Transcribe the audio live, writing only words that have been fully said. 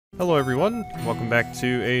Hello everyone, welcome back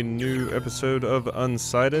to a new episode of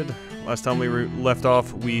Unsighted. Last time we left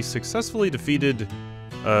off, we successfully defeated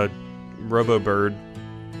Robo-Bird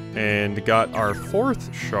and got our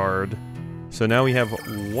 4th shard. So now we have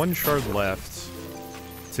 1 shard left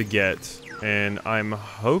to get, and I'm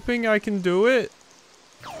hoping I can do it.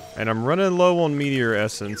 And I'm running low on meteor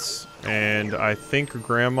essence, and I think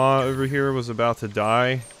Grandma over here was about to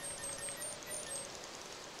die.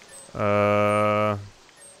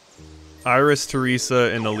 Iris,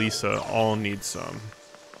 Teresa, and Elisa all need some.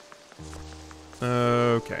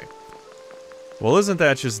 Okay. Well, isn't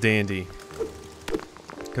that just dandy?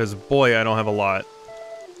 Because, boy, I don't have a lot.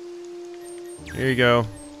 Here you go.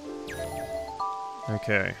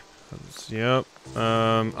 Okay. Yep.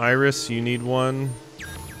 Iris, you need one.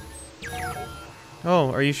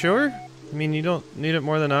 Oh, are you sure? I mean, you don't need it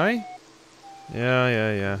more than I?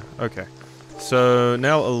 Yeah. Okay. So,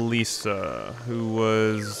 now Elisa, who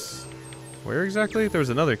was... Where exactly? There was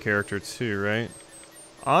another character too, right?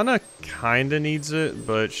 Anna kinda needs it,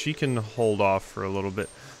 but she can hold off for a little bit.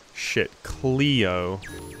 Shit, Cleo.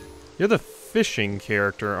 You're the fishing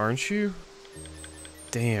character, aren't you?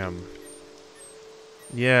 Damn.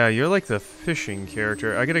 Yeah, you're like the fishing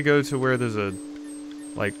character. I gotta go to where there's a,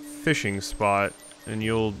 like, fishing spot, and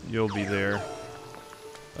you'll be there.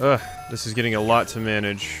 Ugh, this is getting a lot to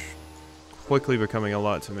manage. Quickly becoming a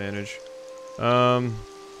lot to manage.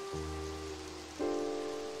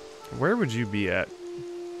 Where would you be at,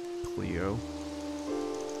 Cleo?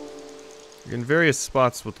 You're in various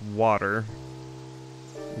spots with water,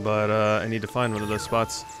 but I need to find one of those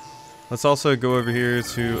spots. Let's also go over here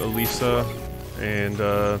to Elisa and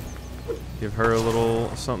give her a little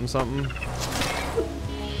something.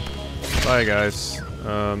 Bye, guys.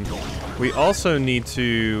 We also need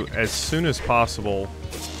to, as soon as possible,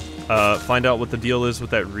 find out what the deal is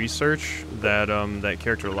with that research that that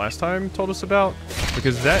character last time told us about,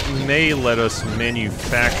 because that may let us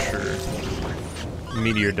manufacture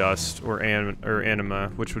meteor dust or anima,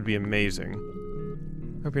 which would be amazing.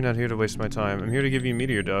 Hope you're not here to waste my time. I'm here to give you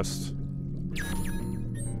meteor dust.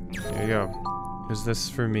 There you go. Is this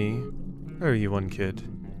for me? Or are you one kid?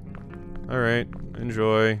 Alright,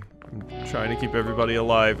 enjoy. I'm trying to keep everybody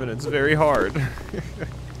alive, and it's very hard.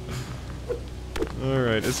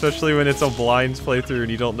 Alright, especially when it's a blind playthrough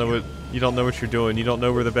and you don't know what you're doing. You don't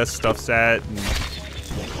know where the best stuff's at and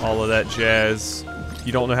all of that jazz.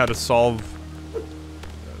 You don't know how to solve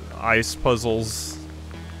ice puzzles.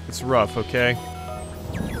 It's rough, okay?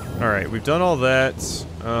 Alright, we've done all that.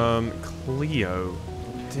 Cleo.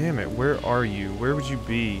 Damn it, where are you? Where would you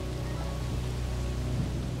be?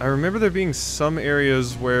 I remember there being some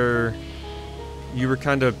areas where you were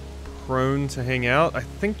kind of prone to hang out. I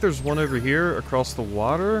think there's one over here across the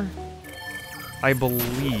water. I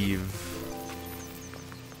believe.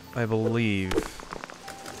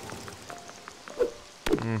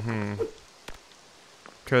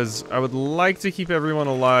 Because I would like to keep everyone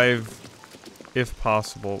alive if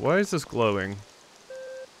possible. Why is this glowing?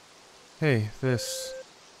 Hey, this.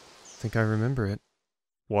 I think I remember it.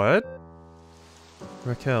 What?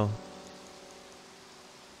 Raquel.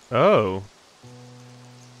 Oh.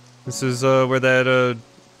 This is where that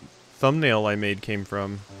thumbnail I made came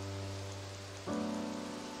from.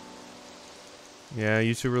 Yeah,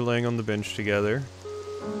 you two were laying on the bench together.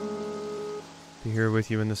 Be here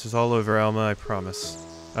with you when this is all over, Alma, I promise.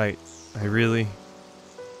 I really...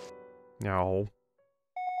 No.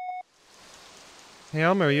 Hey,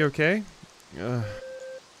 Alma, are you okay?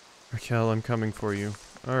 Raquel, I'm coming for you.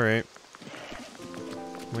 Alright.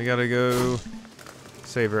 We gotta go...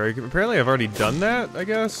 save her. Apparently I've already done that, I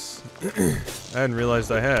guess? I hadn't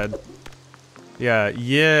realized I had. Yeah,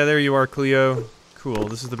 there you are, Cleo. Cool,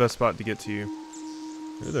 this is the best spot to get to you.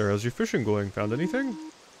 Hey there, how's your fishing going? Found anything?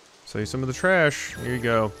 Save some of the trash. Here you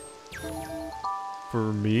go.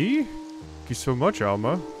 For me? Thank you so much,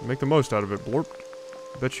 Alma. Make the most out of it, blorp.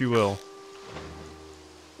 Bet you will.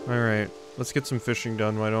 Alright, let's get some fishing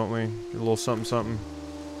done, why don't we? Get a little something.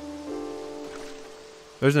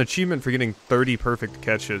 There's an achievement for getting 30 perfect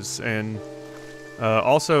catches, and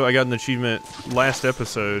also I got an achievement last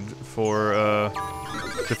episode for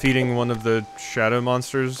defeating one of the shadow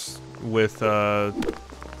monsters with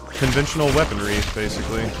conventional weaponry,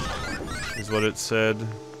 basically, is what it said.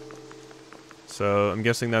 So I'm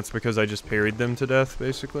guessing that's because I just parried them to death,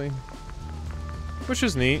 basically. Which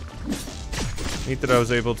is neat. Neat that I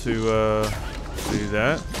was able to do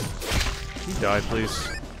that. Can you die, please?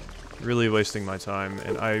 Really wasting my time,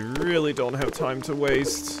 and I really don't have time to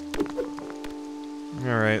waste.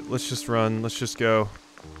 Alright, let's just run. Let's just go.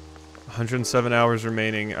 107 hours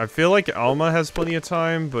remaining. I feel like Alma has plenty of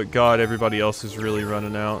time, but god, everybody else is really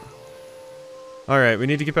running out. Alright, we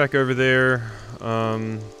need to get back over there.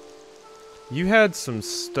 You had some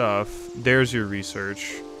stuff. There's your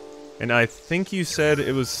research. And I think you said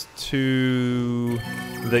it was to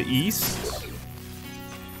the east?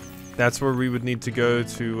 That's where we would need to go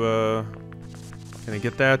to, Can I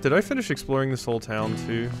get that? Did I finish exploring this whole town,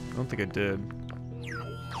 too? I don't think I did.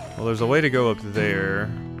 Well, there's a way to go up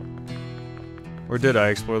there. Or did I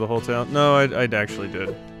explore the whole town? No, I actually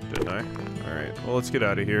did. Didn't I? Alright, well, let's get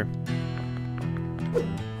out of here.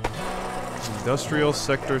 Industrial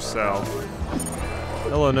Sector South.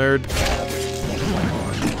 Hello, nerd.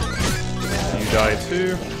 You die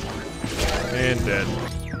too. And dead.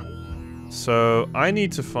 So, I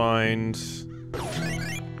need to find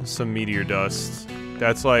some meteor dust.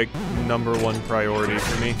 That's like #1 priority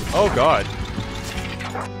for me. Oh god.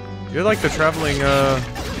 You're like the traveling,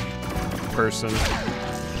 person.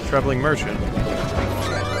 Traveling merchant.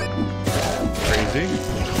 Crazy.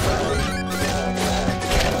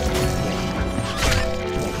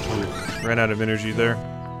 Ran out of energy there.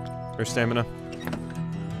 Or stamina.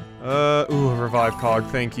 Ooh, a revive cog,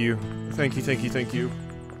 thank you. Thank you, thank you, thank you.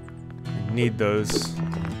 I need those.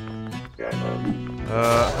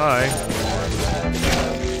 Hi.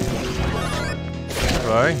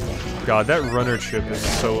 Bye. God, that runner chip is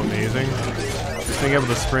so amazing. Just being able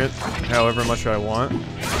to sprint however much I want.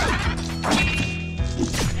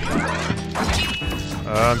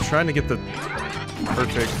 I'm trying to get the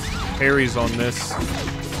perfect parries on this.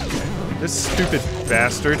 This stupid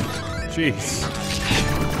bastard. Jeez.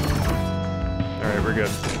 Alright, we're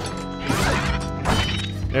good.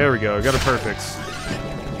 There we go, got a perfect.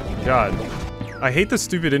 God. I hate the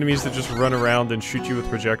stupid enemies that just run around and shoot you with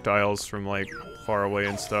projectiles from, like, far away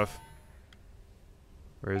and stuff.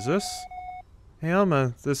 Where is this? Hey,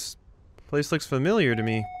 Alma, this place looks familiar to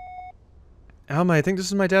me. Alma, I think this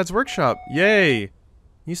is my dad's workshop. Yay! I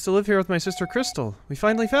used to live here with my sister Crystal. We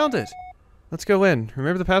finally found it. Let's go in.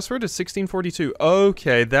 Remember the password? It's 1642.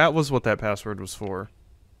 Okay, that was what that password was for.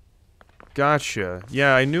 Gotcha.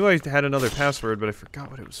 Yeah, I knew I had another password, but I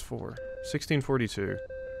forgot what it was for. 1642.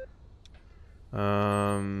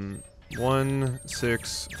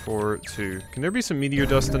 1642. Can there be some meteor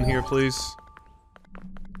dust in here, please?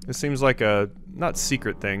 This seems like a, not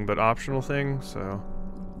secret thing, but optional thing, so...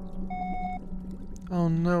 Oh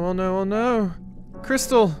no, oh no, oh no!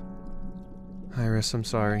 Crystal! Iris, I'm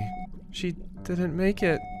sorry. She didn't make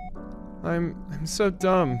it. I'm so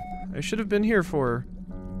dumb. I should have been here for her.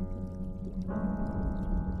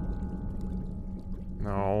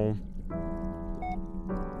 No.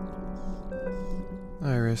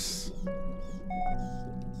 Iris.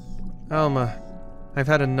 Alma. I've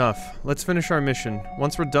had enough. Let's finish our mission.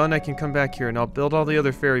 Once we're done, I can come back here and I'll build all the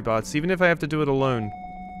other fairy bots, even if I have to do it alone.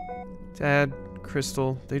 Dad,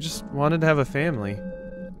 Crystal, they just wanted to have a family.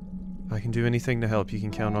 If I can do anything to help, you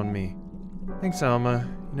can count on me. Thanks, Alma.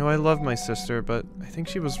 You know, I love my sister, but I think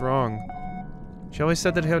she was wrong. She always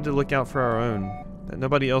said that I had to look out for our own, that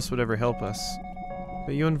nobody else would ever help us.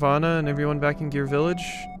 But you and Vanna and everyone back in Gear Village,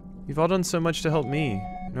 you've all done so much to help me,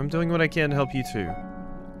 and I'm doing what I can to help you too.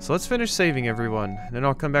 So let's finish saving everyone, and then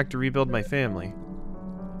I'll come back to rebuild my family.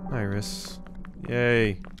 Iris.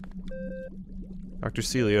 Yay. Dr.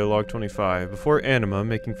 Celio, log 25. Before Anima,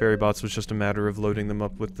 making fairy bots was just a matter of loading them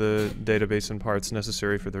up with the database and parts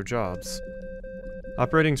necessary for their jobs.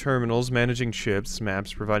 Operating terminals, managing chips,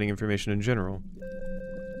 maps, providing information in general.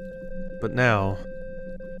 But now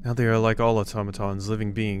they are like all automatons,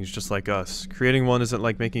 living beings just like us. Creating one isn't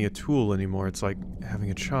like making a tool anymore, it's like having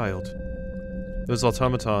a child. Those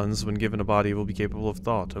automatons, when given a body, will be capable of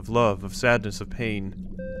thought, of love, of sadness, of pain.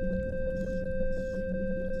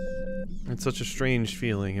 It's such a strange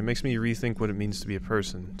feeling. It makes me rethink what it means to be a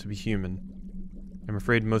person, to be human. I'm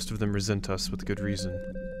afraid most of them resent us with good reason.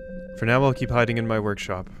 For now, I'll keep hiding in my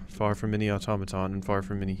workshop, far from any automaton and far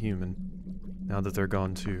from any human. Now that they're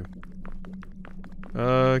gone too.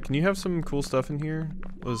 Can you have some cool stuff in here?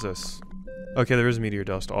 What is this? Okay, there is meteor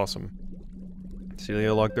dust. Awesome.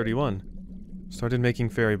 Celio log 31. Started making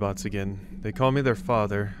fairy bots again. They call me their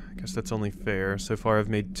father. I guess that's only fair. So far I've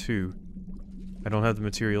made 2. I don't have the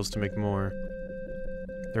materials to make more.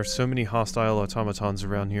 There are so many hostile automatons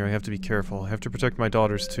around here, I have to be careful. I have to protect my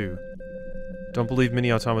daughters too. Don't believe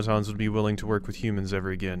many automatons would be willing to work with humans ever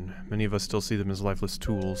again. Many of us still see them as lifeless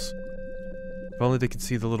tools. If only they could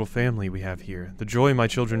see the little family we have here. The joy my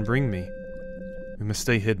children bring me. We must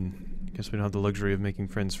stay hidden. Guess we don't have the luxury of making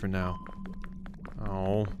friends for now.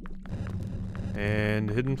 Oh. And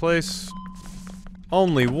hidden place.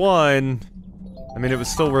 Only one! I mean, it was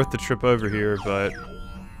still worth the trip over here, but...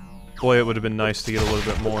 boy, it would have been nice to get a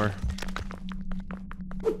little bit more.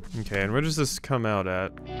 Okay, and where does this come out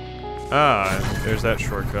at? Ah, there's that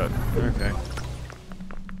shortcut. Okay.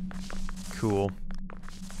 Cool.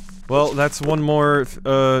 Well, that's one more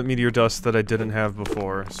meteor dust that I didn't have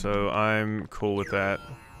before, so I'm cool with that.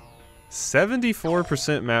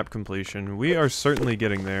 74% map completion. We are certainly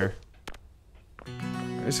getting there.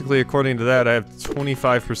 Basically, according to that, I have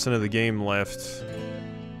 25% of the game left.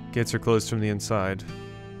 Gates are closed from the inside.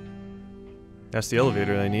 That's the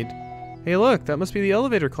elevator I need. Hey look, that must be the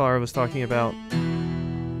elevator Clara was talking about.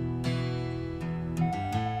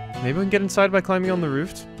 Maybe we can get inside by climbing on the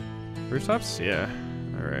rooftops? Yeah.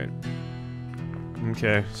 Alright.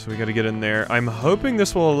 Okay, so we gotta get in there. I'm hoping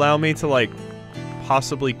this will allow me to, like,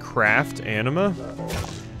 possibly craft Anima.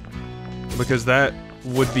 Because that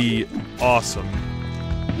would be awesome.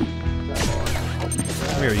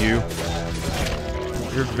 Come here, you.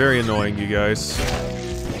 You're very annoying, you guys.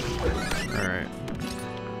 Alright.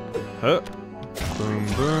 Huh. Boom,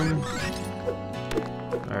 boom.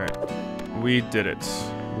 Alright. We did it.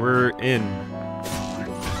 We're in.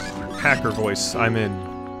 Hacker voice, I'm in.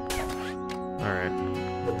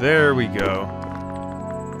 Alright. There we go.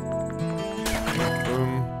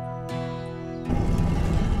 Boom.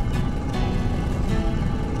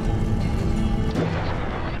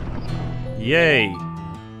 Yay!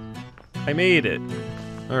 I made it.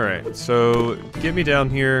 Alright, so get me down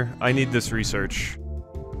here. I need this research.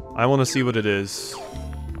 I want to see what it is.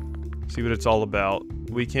 See what it's all about.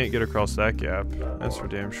 We can't get across that gap. That's for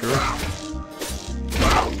damn sure.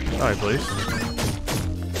 Die, please.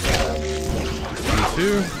 You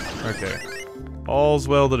too? Okay. All's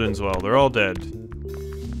well that ends well. They're all dead.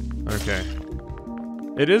 Okay.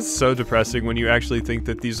 It is so depressing when you actually think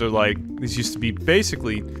that these are like... These used to be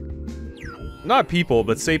basically... Not people,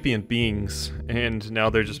 but sapient beings. And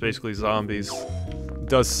now they're just basically zombies. It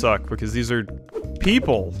does suck, because these are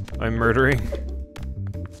people I'm murdering.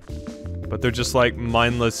 But they're just like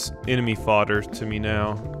mindless enemy fodder to me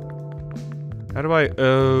now. How do I...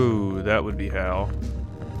 Oh, that would be how.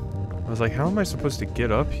 I was like, how am I supposed to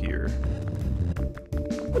get up here?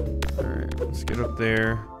 Alright, let's get up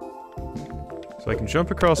there. So I can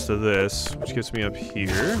jump across to this, which gets me up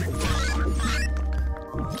here.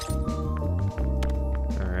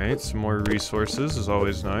 Alright, some more resources is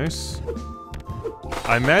always nice.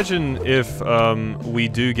 I imagine if we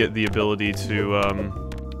do get the ability to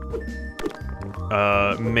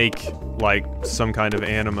make like some kind of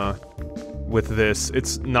anima with this,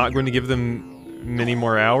 it's not going to give them many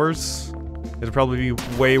more hours. It'll probably be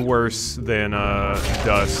way worse than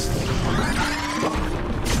dust.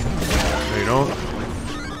 No, you don't.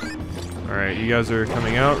 Alright, you guys are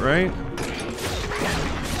coming out, right?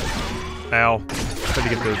 Ow. Tried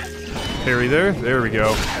to get the parry there. There we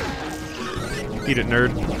go. Eat it,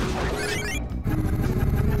 nerd.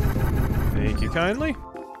 Thank you kindly.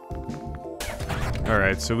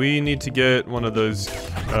 Alright, so we need to get one of those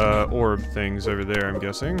orb things over there, I'm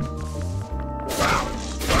guessing.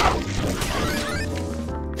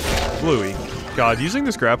 Bluey. God, using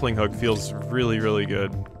this grappling hook feels really, really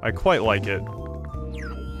good. I quite like it.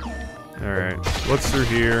 Alright, what's through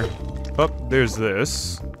here? Oh, there's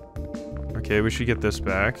this. Okay, we should get this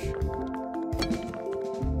back.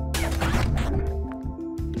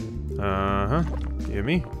 Uh-huh.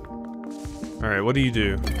 Gimme. Alright, what do you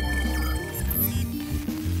do?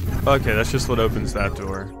 Okay, that's just what opens that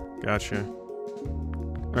door. Gotcha.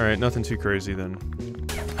 Alright, nothing too crazy then.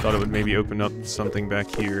 Thought it would maybe open up something back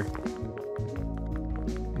here.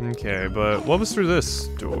 Okay, but what was through this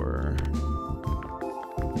door?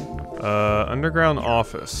 Underground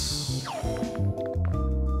office.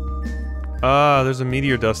 Ah, there's a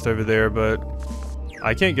meteor dust over there, but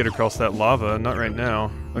I can't get across that lava, not right now.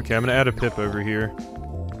 Okay, I'm gonna add a pip over here.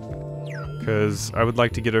 Because I would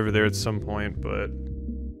like to get over there at some point, but...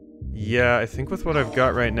 Yeah, I think with what I've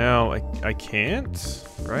got right now, I can't,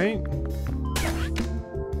 right?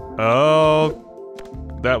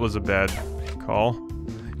 Oh, that was a bad call.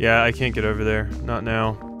 Yeah, I can't get over there. Not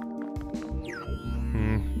now.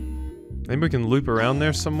 Maybe we can loop around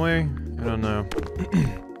there some way? I don't know.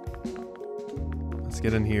 Let's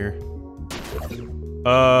get in here.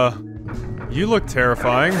 You look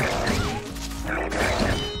terrifying.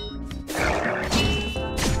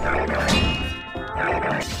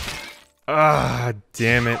 Ah,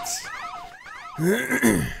 damn it.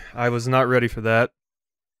 I was not ready for that.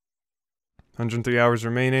 103 hours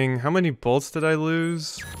remaining. How many bolts did I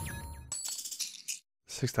lose?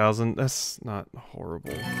 6,000. That's not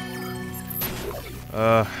horrible.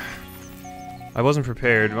 I wasn't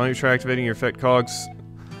prepared. Why don't you try activating your effect cogs?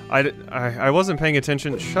 I wasn't paying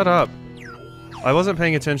attention. Shut up. I wasn't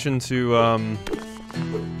paying attention to,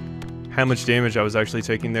 how much damage I was actually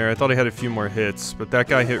taking there. I thought I had a few more hits, but that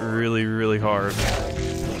guy hit really, really hard.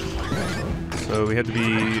 So we had to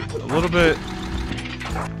be a little bit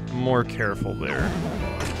more careful there.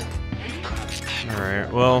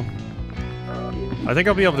 Alright, well... I think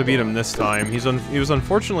I'll be able to beat him this time. He was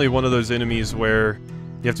unfortunately one of those enemies where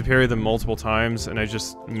you have to parry them multiple times, and I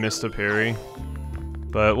just missed a parry.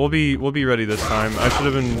 But we'll be ready this time. I should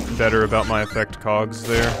have been better about my effect cogs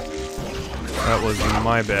there. That was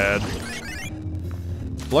my bad.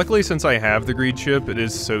 Luckily, since I have the greed chip, it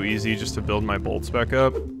is so easy just to build my bolts back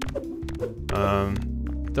up.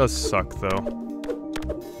 It does suck though.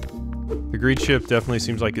 The greed chip definitely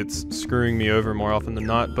seems like it's screwing me over more often than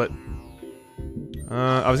not, but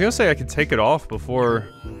I was gonna say I could take it off before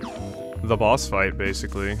the boss fight,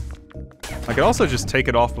 basically. I could also just take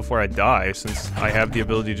it off before I die, since I have the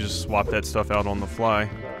ability to just swap that stuff out on the fly.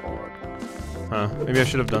 Huh, maybe I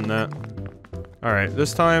should have done that. Alright,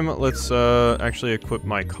 this time, let's actually equip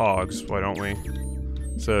my cogs, why don't we?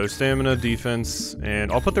 So, stamina, defense, and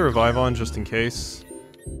I'll put the revive on just in case.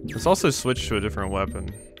 Let's also switch to a different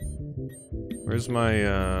weapon. Where's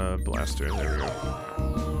my, blaster? There we go.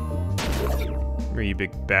 Where you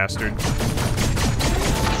big bastard?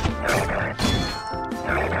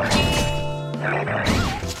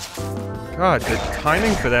 God, the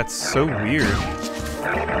timing for that's so weird.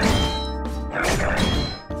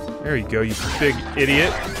 There you go, you big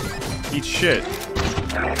idiot. Eat shit.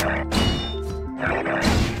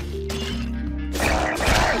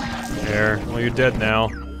 There. Well, you're dead now.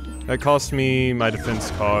 That cost me my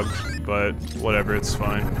defense cog, but whatever, it's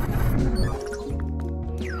fine.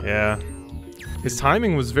 Yeah. His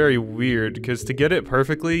timing was very weird, because to get it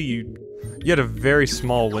perfectly, you had a very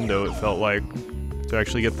small window, it felt like, to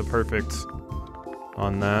actually get the perfect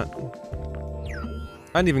on that.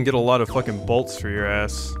 I didn't even get a lot of fucking bolts for your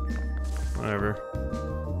ass. Whatever.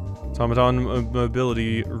 Automaton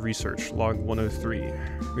mobility research, log 103.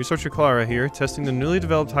 Researcher Clara here, testing the newly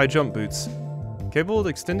developed high jump boots, capable of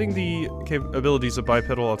extending the abilities of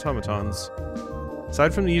bipedal automatons.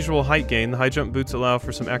 Aside from the usual height gain, the high jump boots allow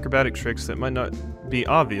for some acrobatic tricks that might not be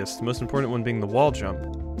obvious, the most important one being the wall jump.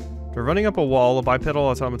 For running up a wall, a bipedal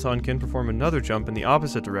automaton can perform another jump in the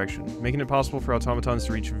opposite direction, making it possible for automatons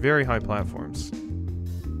to reach very high platforms.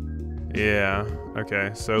 Yeah,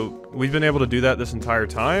 okay, so we've been able to do that this entire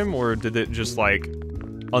time, or did it just, like,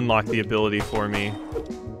 unlock the ability for me,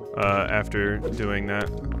 after doing that?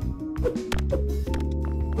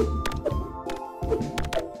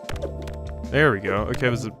 There we go. Okay, it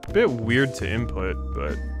was a bit weird to input,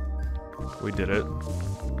 but we did it.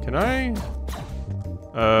 Can I?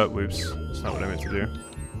 Whoops. That's not what I meant to do.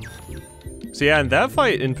 So yeah, in that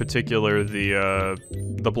fight in particular, the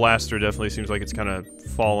blaster definitely seems like it's kind of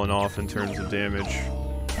fallen off in terms of damage.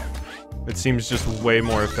 It seems just way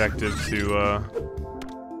more effective to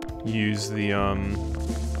use the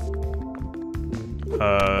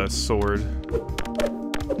sword.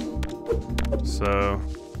 So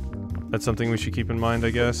that's something we should keep in mind, I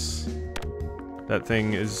guess. That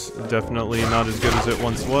thing is definitely not as good as it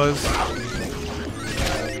once was.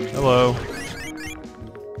 Hello.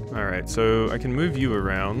 Alright, so I can move you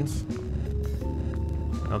around.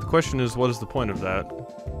 Now the question is, what is the point of that?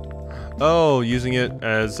 Oh, using it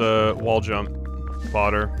as a wall jump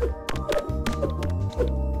fodder.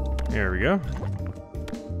 There we go.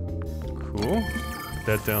 Cool. Put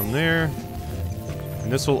that down there.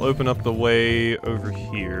 And this will open up the way over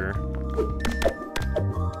here.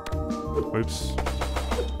 Oops.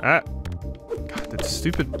 Ah! God, that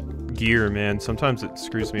stupid gear, man. Sometimes it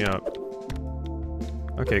screws me up.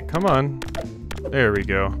 Okay, come on. There we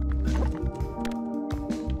go.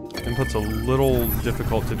 Input's a little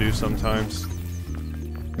difficult to do sometimes.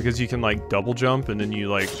 Because you can, like, double jump and then you,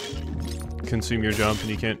 like, consume your jump and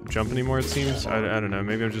you can't jump anymore, it seems. I don't know.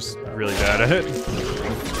 Maybe I'm just really bad at it.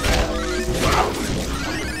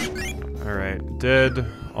 Alright, dead.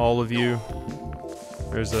 All of you.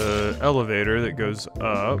 There's a elevator that goes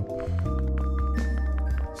up.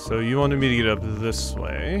 So you wanted me to get up this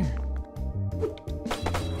way.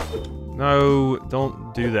 No,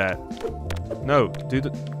 don't do that. No, do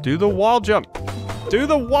the wall jump. Do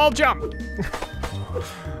the wall jump.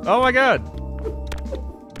 Oh my god.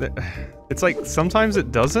 It's like sometimes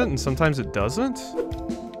it doesn't and sometimes it doesn't.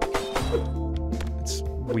 It's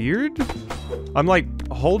weird. I'm like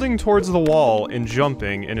holding towards the wall and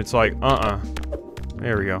jumping and it's like,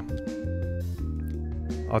 There we go.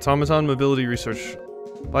 Automaton mobility research.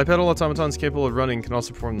 Bipedal automatons capable of running can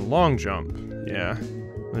also perform the long jump. Yeah.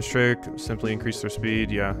 This trick, simply increase their speed.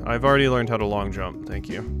 Yeah, I've already learned how to long jump. Thank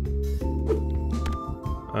you.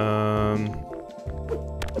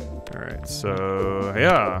 Alright, so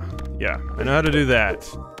yeah, I know how to do that.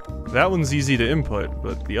 That one's easy to input,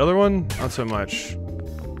 but the other one, not so much.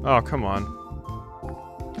 Oh, come on.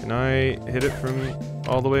 Can I hit it from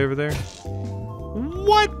all the way over there?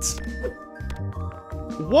 What?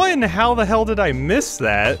 One, how the hell did I miss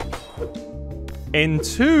that? And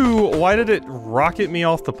two, why did it rocket me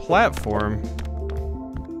off the platform?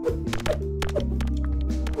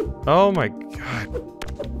 Oh my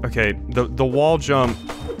god. Okay, the wall jump.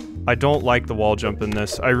 I don't like the wall jump in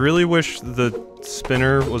this. I really wish the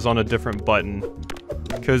spinner was on a different button.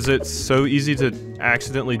 Because it's so easy to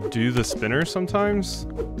accidentally do the spinner sometimes.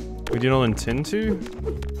 When you don't intend to.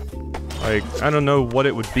 Like, I don't know what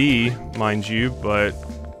it would be, mind you, but...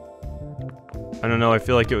 I don't know, I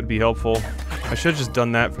feel like it would be helpful. I should have just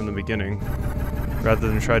done that from the beginning. Rather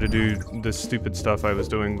than try to do the stupid stuff I was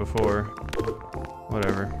doing before.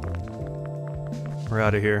 Whatever. We're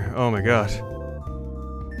out of here. Oh my god.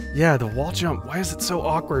 Yeah, the wall jump. Why is it so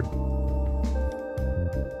awkward?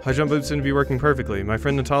 High jump boots seem to be working perfectly. My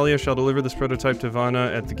friend Natalia shall deliver this prototype to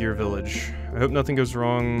Vanna at the Gear Village. I hope nothing goes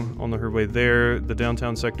wrong on her way there. The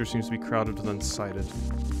downtown sector seems to be crowded with Unsighted.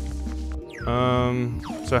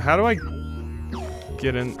 So how do I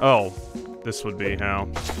get in? Oh, this would be how.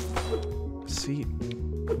 See,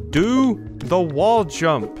 do the wall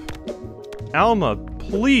jump. Alma,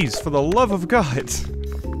 please, for the love of God.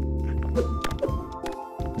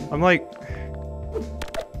 I'm like,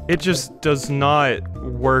 it just does not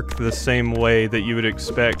work the same way that you would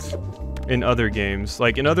expect in other games.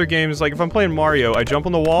 Like, in other games, like if I'm playing Mario, I jump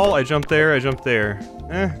on the wall, I jump there, I jump there.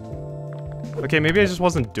 Okay, maybe I just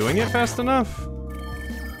wasn't doing it fast enough?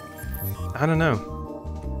 I don't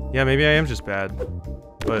know. Yeah, maybe I am just bad.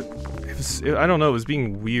 But, I don't know, it was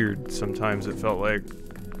being weird sometimes, it felt like.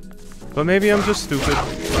 But maybe I'm just stupid.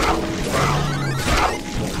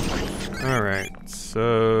 Alright,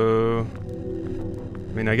 so...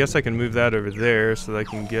 I mean, I guess I can move that over there so that I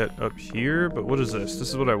can get up here, but what is this? This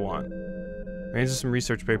is what I want. Arranges some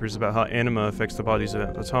research papers about how Anima affects the bodies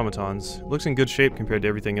of automatons. It looks in good shape compared to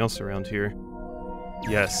everything else around here.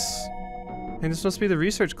 Yes. Hey, this must be the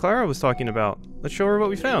research Clara was talking about. Let's show her what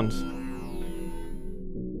we found.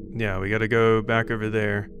 Yeah, we gotta go back over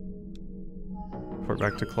there. Report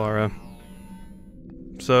back to Clara.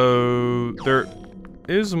 So, there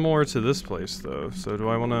is more to this place, though. So, do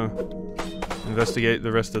I want to investigate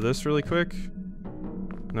the rest of this really quick?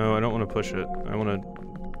 No, I don't want to push it. I want to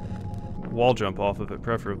wall jump off of it,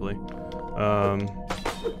 preferably.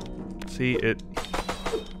 See, it...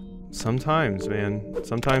 Sometimes, man.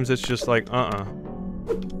 Sometimes it's just like,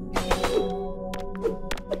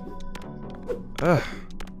 Ugh.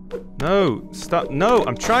 No, stop. No,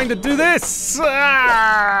 I'm trying to do this!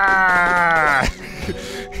 Ah!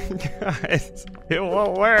 Guys, it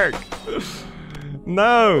won't work.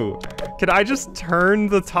 No. Can I just turn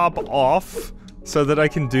the top off so that I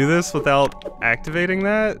can do this without activating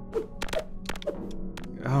that?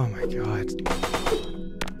 Oh my god.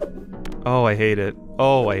 Oh, I hate it.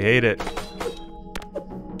 Oh, I hate it.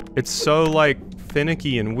 It's so, like,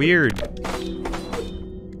 finicky and weird.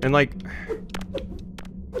 And, like...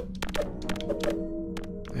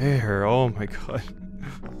 There, oh my god.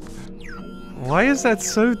 Why is that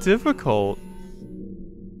so difficult?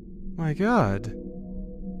 My god.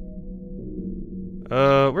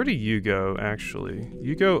 Where do you go, actually?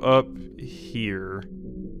 You go up here.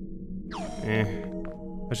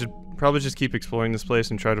 I should probably just keep exploring this place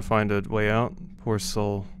and try to find a way out. Poor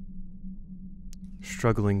soul.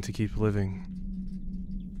 Struggling to keep living.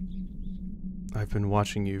 I've been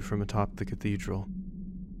watching you from atop the cathedral.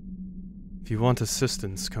 If you want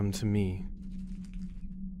assistance, come to me.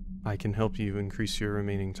 I can help you increase your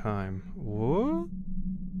remaining time. What?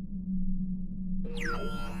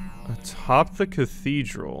 Atop the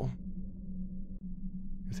cathedral.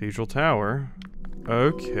 Cathedral tower.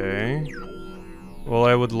 Okay. Well,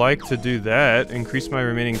 I would like to do that. Increase my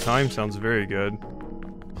remaining time sounds very good.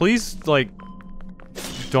 Please, like,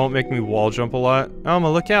 don't make me wall jump a lot.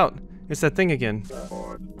 Alma, look out! It's that thing again.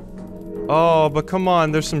 Oh, but come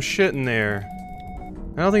on, there's some shit in there.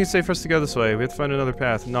 I don't think it's safe for us to go this way. We have to find another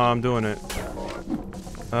path. No, I'm doing it.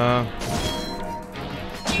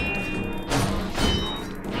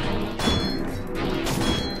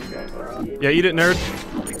 Yeah, eat it, nerd.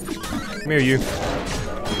 Come here, you.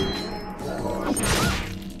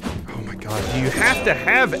 Oh my god, do you have to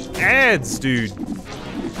have ads, dude?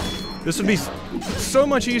 This would be so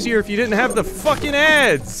much easier if you didn't have the fucking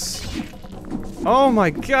ads! Oh my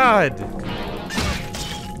god!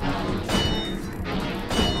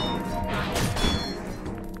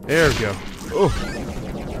 There we go. Oh.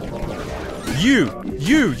 You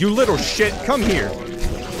little shit, come here.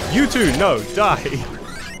 You two, no, die.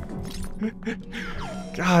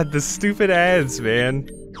 God, the stupid ads, man.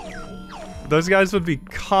 Those guys would be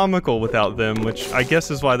comical without them, which I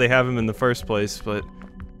guess is why they have them in the first place, but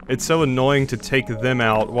it's so annoying to take them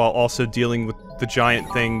out while also dealing with the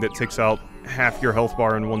giant thing that takes out half your health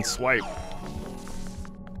bar in one swipe.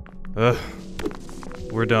 Ugh.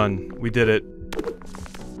 We're done. We did it.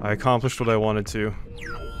 I accomplished what I wanted to.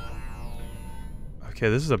 Okay,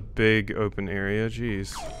 this is a big open area,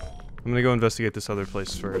 jeez. I'm gonna go investigate this other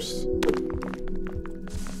place first.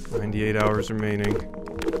 98 hours remaining.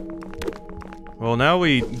 Well, now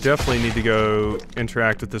we definitely need to go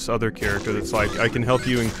interact with this other character that's like, I can help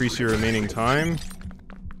you increase your remaining time.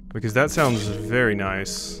 Because that sounds very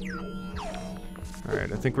nice.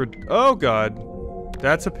 Alright, I think we're... Oh god!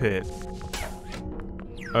 That's a pit.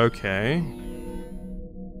 Okay.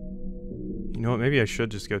 You know what, maybe I should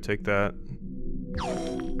just go take that.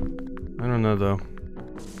 I don't know though.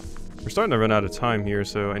 We're starting to run out of time here,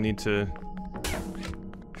 so I need to...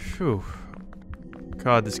 Phew.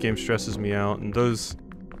 God, this game stresses me out, and those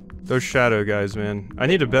shadow guys, man. I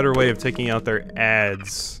need a better way of taking out their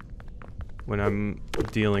ads when I'm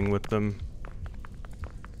dealing with them.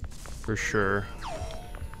 For sure.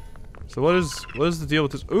 So what is the deal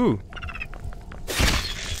with this? Ooh!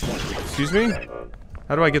 Excuse me?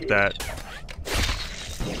 How do I get that?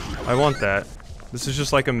 I want that. This is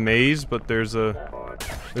just like a maze, but there's a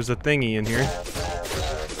thingy in here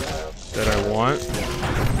that I want.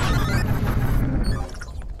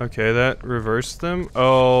 Okay, that reversed them.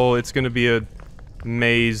 Oh, it's gonna be a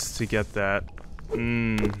maze to get that.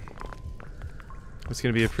 It's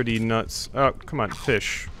gonna be a pretty nuts... Oh, come on,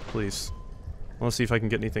 fish, please. I wanna see if I can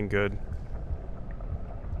get anything good.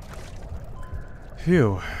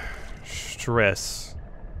 Phew. Stress.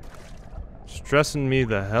 Stressing me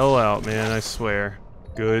the hell out, man, I swear.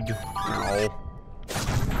 Good. Ow.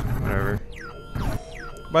 Whatever.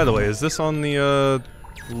 By the way, is this on the,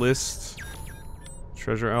 list?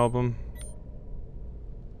 Treasure album?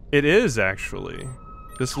 It is, actually.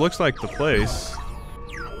 This looks like the place.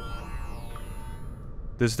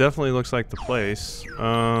 This definitely looks like the place.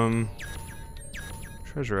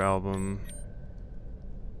 Treasure album.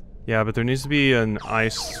 Yeah, but there needs to be an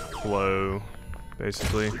ice flow,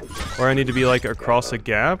 basically. Or I need to be, like, across a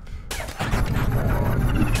gap.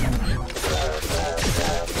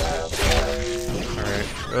 Alright,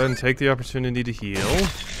 go ahead and take the opportunity to heal.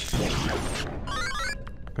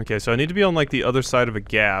 Okay, so I need to be on, like, the other side of a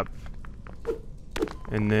gap.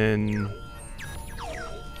 And then...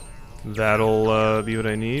 that'll, be what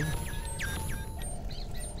I need.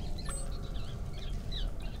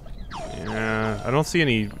 Yeah, I don't see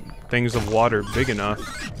any things of water big enough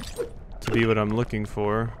to be what I'm looking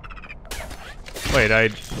for. Wait, I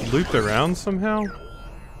looped around somehow?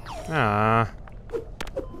 Ah.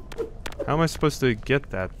 How am I supposed to get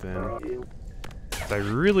that, then? If I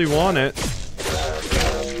really want it...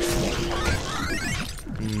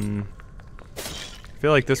 I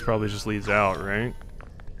feel like this probably just leads out, right?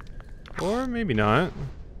 Or maybe not.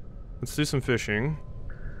 Let's do some fishing.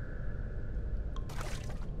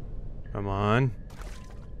 Come on.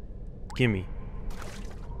 Gimme.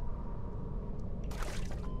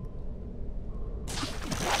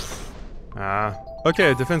 Ah.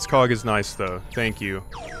 Okay, defense cog is nice though. Thank you.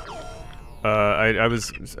 I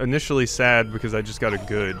was initially sad because I just got a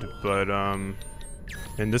good, but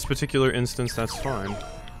in this particular instance that's fine.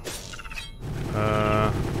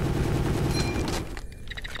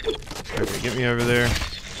 Okay, get me over there.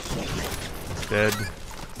 Dead.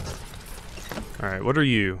 Alright, what are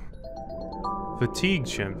you? Fatigue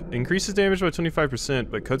Chimp. Increases damage by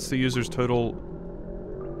 25%, but cuts the user's total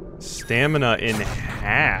stamina in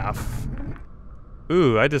half.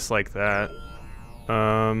 Ooh, I dislike that.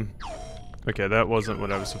 Okay, that wasn't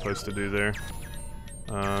what I was supposed to do there.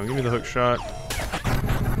 Give me the hook shot.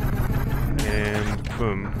 And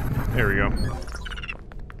boom. There we go.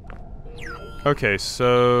 Okay,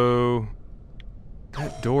 so...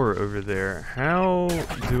 that door over there. How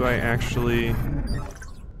do I actually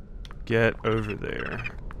get over there?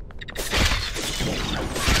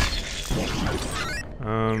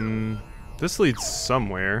 This leads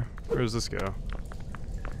somewhere. Where does this go?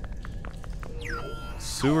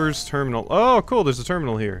 Sewers terminal. Oh, cool, there's a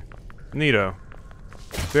terminal here. Neato.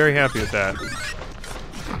 Very happy with that.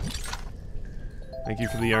 Thank you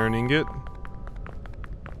for the iron ingot.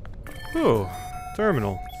 Ooh,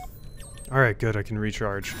 terminal. Alright, good, I can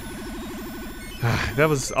recharge. That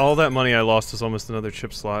was all that money I lost is almost another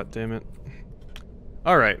chip slot, damn it.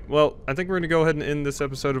 Alright, well, I think we're gonna go ahead and end this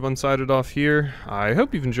episode of Unsighted off here. I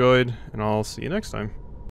hope you've enjoyed, and I'll see you next time.